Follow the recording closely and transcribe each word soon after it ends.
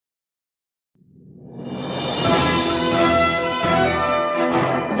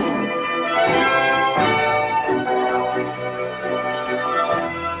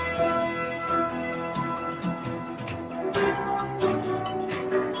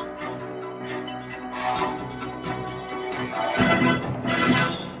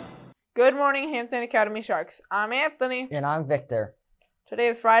Good morning, Hampton Academy Sharks. I'm Anthony. And I'm Victor. Today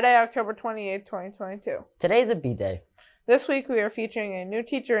is Friday, October 28th, 2022. Today's a B-Day. This week we are featuring a new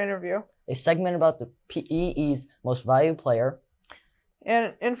teacher interview, A segment about the PE's most valued player,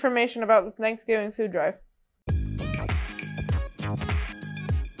 and information about the Thanksgiving food drive.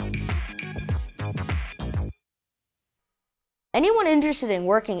 Anyone interested in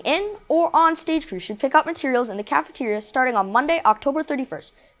working in or on stage crew should pick up materials in the cafeteria starting on Monday, October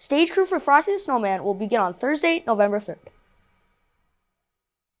 31st. Stage crew for Frosty the Snowman will begin on Thursday, November 3rd.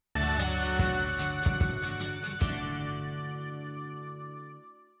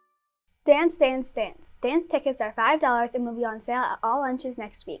 Dance, Dance, Dance. Dance tickets are $5 and will be on sale at all lunches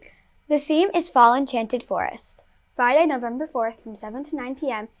next week. The theme is Fall Enchanted Forest. Friday, November 4th from 7 to 9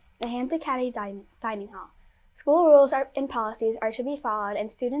 p.m. in the Hampton Academy Dining Hall. School rules and policies are to be followed,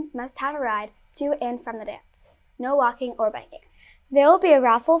 and students must have a ride to and from the dance. No walking or biking. There will be a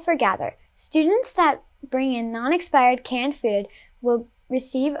raffle for Gather. Students that bring in non-expired canned food will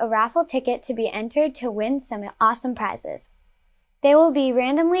receive a raffle ticket to be entered to win some awesome prizes. They will be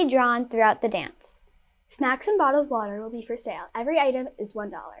randomly drawn throughout the dance. Snacks and bottled water will be for sale. Every item is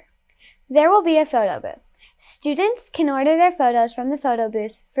 $1. There will be a photo booth. Students can order their photos from the photo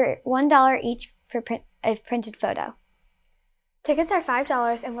booth for $1 each for a printed photo. Tickets are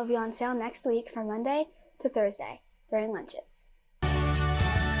 $5 and will be on sale next week from Monday to Thursday during lunches.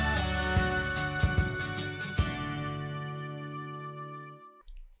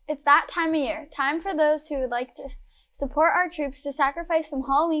 It's that time of year. Time for those who would like to support our troops to sacrifice some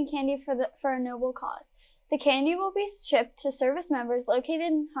Halloween candy for a noble cause. The candy will be shipped to service members located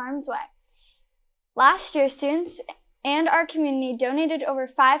in harm's way. Last year, students and our community donated over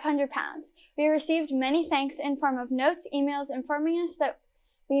 500 pounds. We received many thanks in form of notes, emails informing us that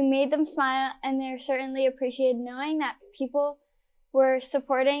we made them smile, and they're certainly appreciated knowing that people were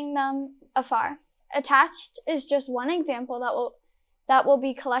supporting them afar. Attached is just one example that will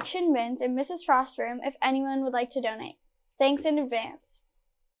be collection bins in Mrs. Frost's room if anyone would like to donate. Thanks in advance.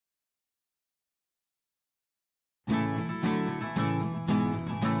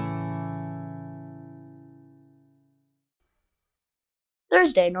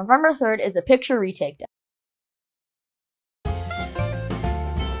 Thursday, November 3rd is a picture retake day.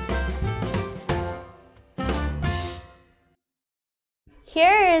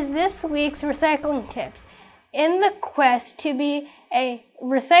 Here is this week's recycling tips. In the quest to be a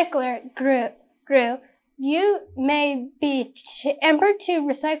recycler grew, you may be empowered to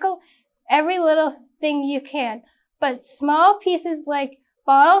recycle every little thing you can, but small pieces like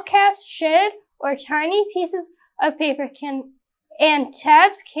bottle caps, shredded, or tiny pieces of paper and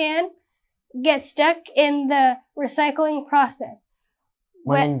tabs can get stuck in the recycling process.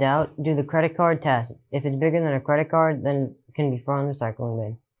 When in doubt, do the credit card test. If it's bigger than a credit card, then it can be thrown in the recycling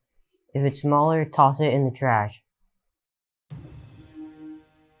bin. If it's smaller, toss it in the trash.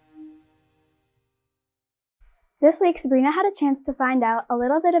 This week, Sabrina had a chance to find out a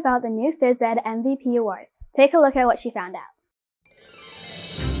little bit about the new Phys Ed MVP award. Take a look at what she found out.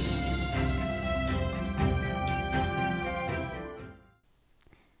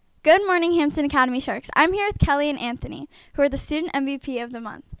 Good morning, Hampton Academy Sharks. I'm here with Kelly and Anthony, who are the Student MVP of the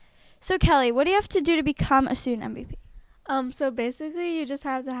month. So, Kelly, what do you have to do to become a Student MVP? So basically, you just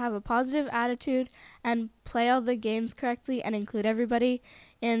have to have a positive attitude and play all the games correctly and include everybody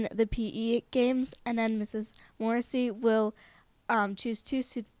in the PE games. And then Mrs. Morrissey will choose 2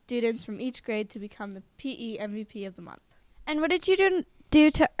 students from each grade to become the PE MVP of the month. And what did you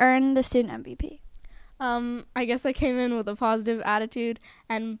do to earn the Student MVP? I guess I came in with a positive attitude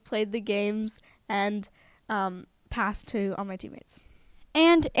and played the games and passed to all my teammates.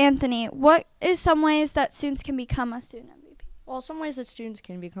 And Anthony, what is some ways that students can become a Student MVP? Well, some ways that students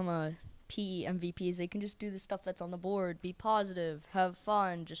can become a PE MVP is they can just do the stuff that's on the board, be positive, have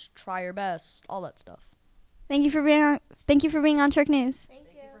fun, just try your best, all that stuff. Thank you for being on Truck News. Thank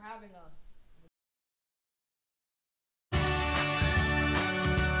you for having us.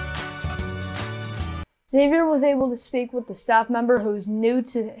 Xavier was able to speak with the staff member who's new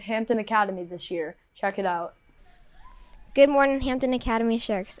to Hampton Academy this year. Check it out. Good morning, Hampton Academy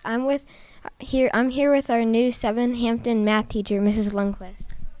Sharks. I'm here with our new 7 Hampton math teacher, Mrs. Lundquist.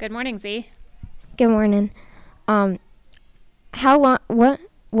 Good morning, Z. Good morning.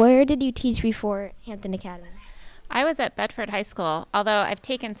 Where did you teach before Hampton Academy? I was at Bedford High School, although I've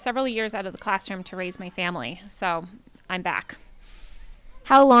taken several years out of the classroom to raise my family, so I'm back.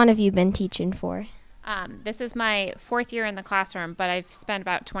 How long have you been teaching for? This is my 4th year in the classroom, but I've spent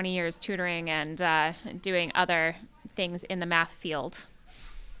about 20 years tutoring and doing other things in the math field.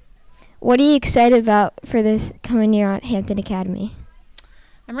 What are you excited about for this coming year at Hampton Academy?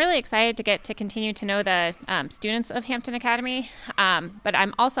 I'm really excited to get to continue to know the students of Hampton Academy, but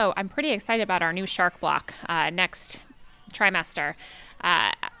I'm pretty excited about our new Shark block next trimester.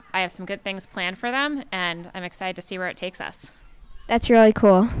 I have some good things planned for them, and I'm excited to see where it takes us. That's really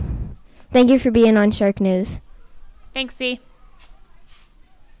cool. Thank you for being on Shark News. Thanks, Z.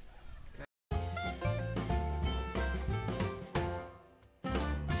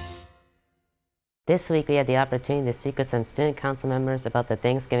 This week we had the opportunity to speak with some student council members about the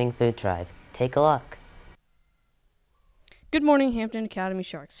Thanksgiving food drive. Take a look. Good morning, Hampton Academy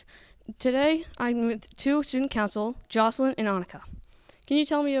Sharks. Today I'm with two student council, Jocelyn and Annika. Can you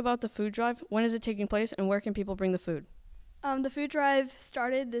tell me about the food drive? When is it taking place and where can people bring the food? The food drive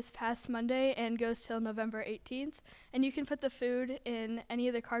started this past Monday and goes till November 18th, and you can put the food in any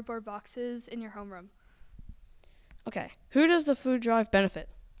of the cardboard boxes in your homeroom. Okay, who does the food drive benefit?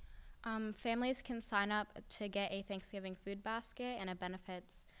 Families can sign up to get a Thanksgiving food basket, and it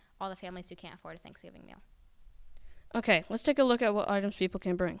benefits all the families who can't afford a Thanksgiving meal. Okay, let's take a look at what items people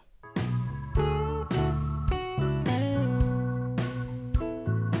can bring.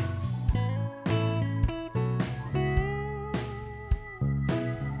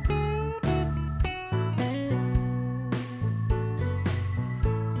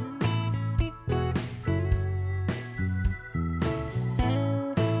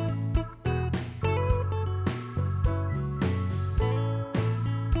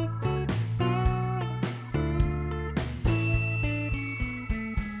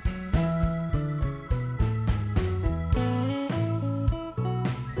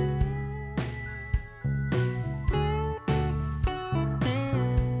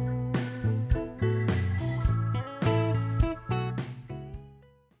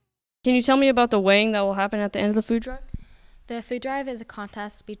 Can you tell me about the weighing that will happen at the end of the food drive? The food drive is a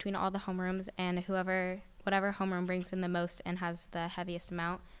contest between all the homerooms, and whatever homeroom brings in the most and has the heaviest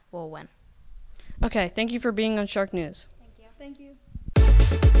amount will win. Okay, thank you for being on Shark News. Thank you.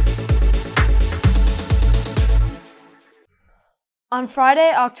 On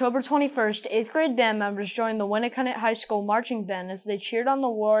Friday, October 21st, 8th grade band members joined the Winnicott High School marching band as they cheered on the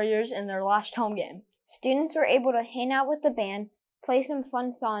Warriors in their last home game. Students were able to hang out with the band, play some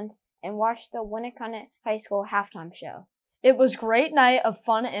fun songs, and watch the Winnicott High School halftime show. It was a great night of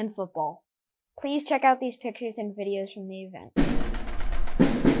fun and football. Please check out these pictures and videos from the event.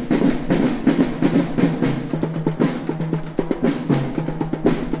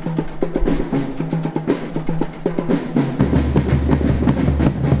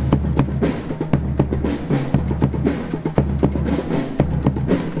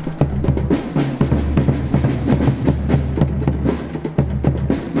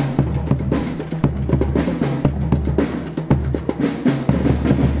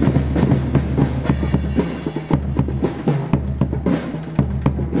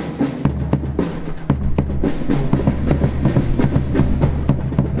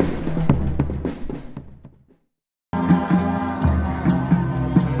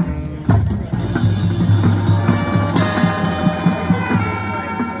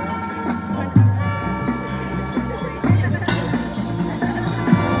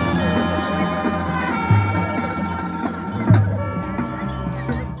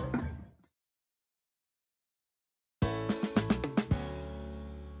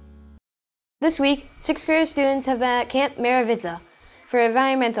 This week, 6th grade students have been at Camp Maravizza for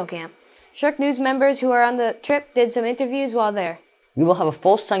environmental camp. Shark News members who are on the trip did some interviews while there. We will have a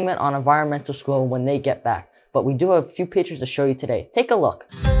full segment on environmental school when they get back, but we do have a few pictures to show you today. Take a look.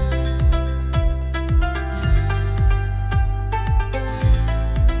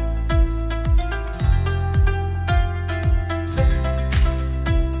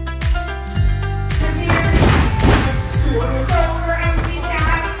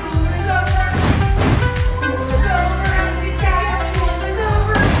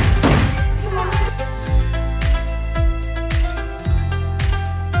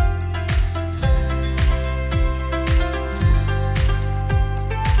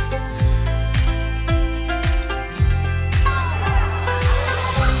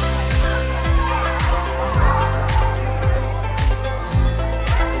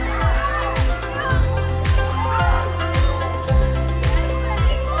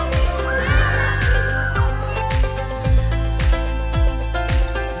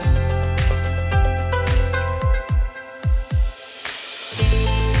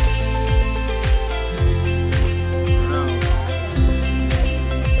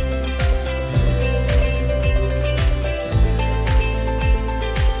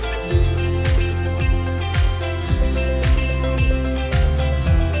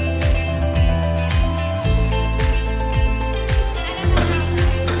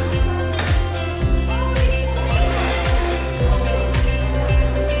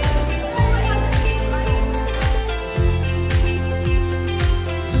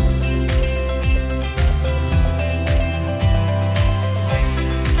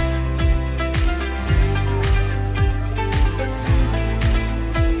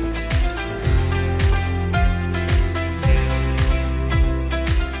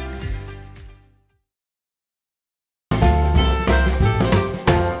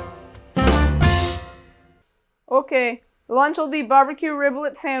 Okay. Lunch will be barbecue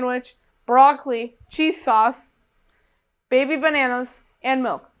riblet sandwich, broccoli, cheese sauce, baby bananas, and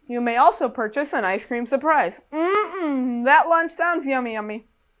milk. You may also purchase an ice cream surprise. That lunch sounds yummy, yummy.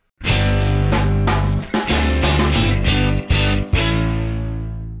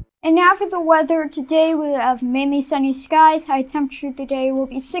 And now for the weather. Today we have mainly sunny skies. High temperature today will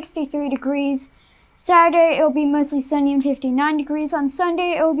be 63 degrees. Saturday it will be mostly sunny and 59 degrees. On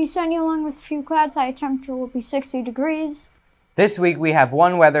Sunday it will be sunny along with a few clouds. High temperature will be 60 degrees. This week we have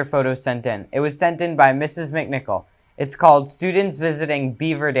one weather photo sent in. It was sent in by Mrs. McNichol. It's called Students Visiting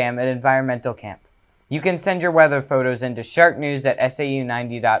Beaver Dam at Environmental Camp. You can send your weather photos into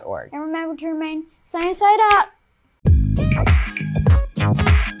sharknews@sau90.org. And remember to remain sunny side up.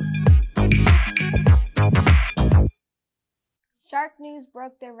 Shark News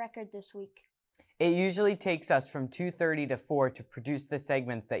broke their record this week. It usually takes us from 2:30 to 4 to produce the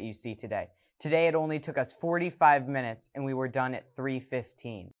segments that you see today. Today it only took us 45 minutes and we were done at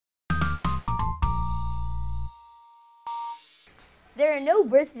 3:15. There are no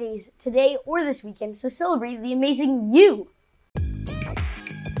birthdays today or this weekend, so celebrate the amazing you.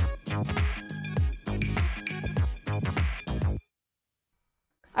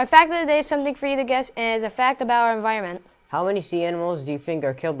 Our fact of the day is something for you to guess and is a fact about our environment. How many sea animals do you think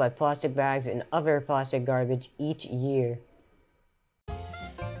are killed by plastic bags and other plastic garbage each year?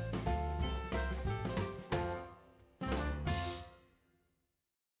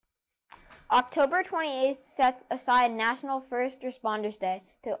 October 28th sets aside National First Responders Day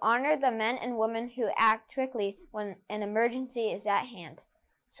to honor the men and women who act quickly when an emergency is at hand.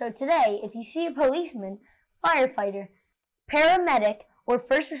 So today, if you see a policeman, firefighter, paramedic, or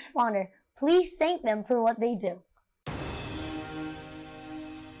first responder, please thank them for what they do.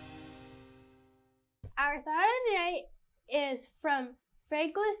 Our thought of the day is from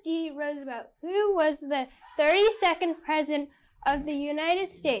Franklin D. Roosevelt, who was the 32nd president of the United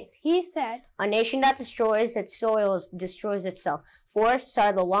States. He said, "A nation that destroys its soils destroys itself. Forests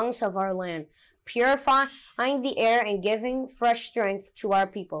are the lungs of our land, purifying the air and giving fresh strength to our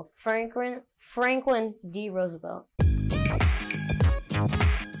people." Franklin D. Roosevelt.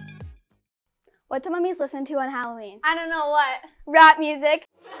 What do mummies listen to on Halloween? I don't know what. Rap music.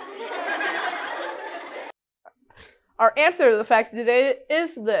 Our answer to the fact today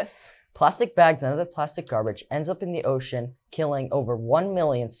is this. Plastic bags and other plastic garbage ends up in the ocean, killing over 1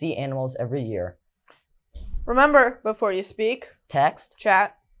 million sea animals every year. Remember, before you speak, text,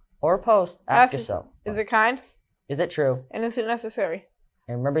 chat, or post, ask yourself, is it kind? Is it true? And is it necessary?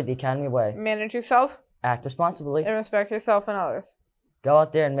 And remember the Academy way. Manage yourself. Act responsibly. And respect yourself and others. Go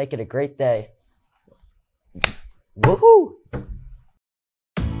out there and make it a great day. Woohoo!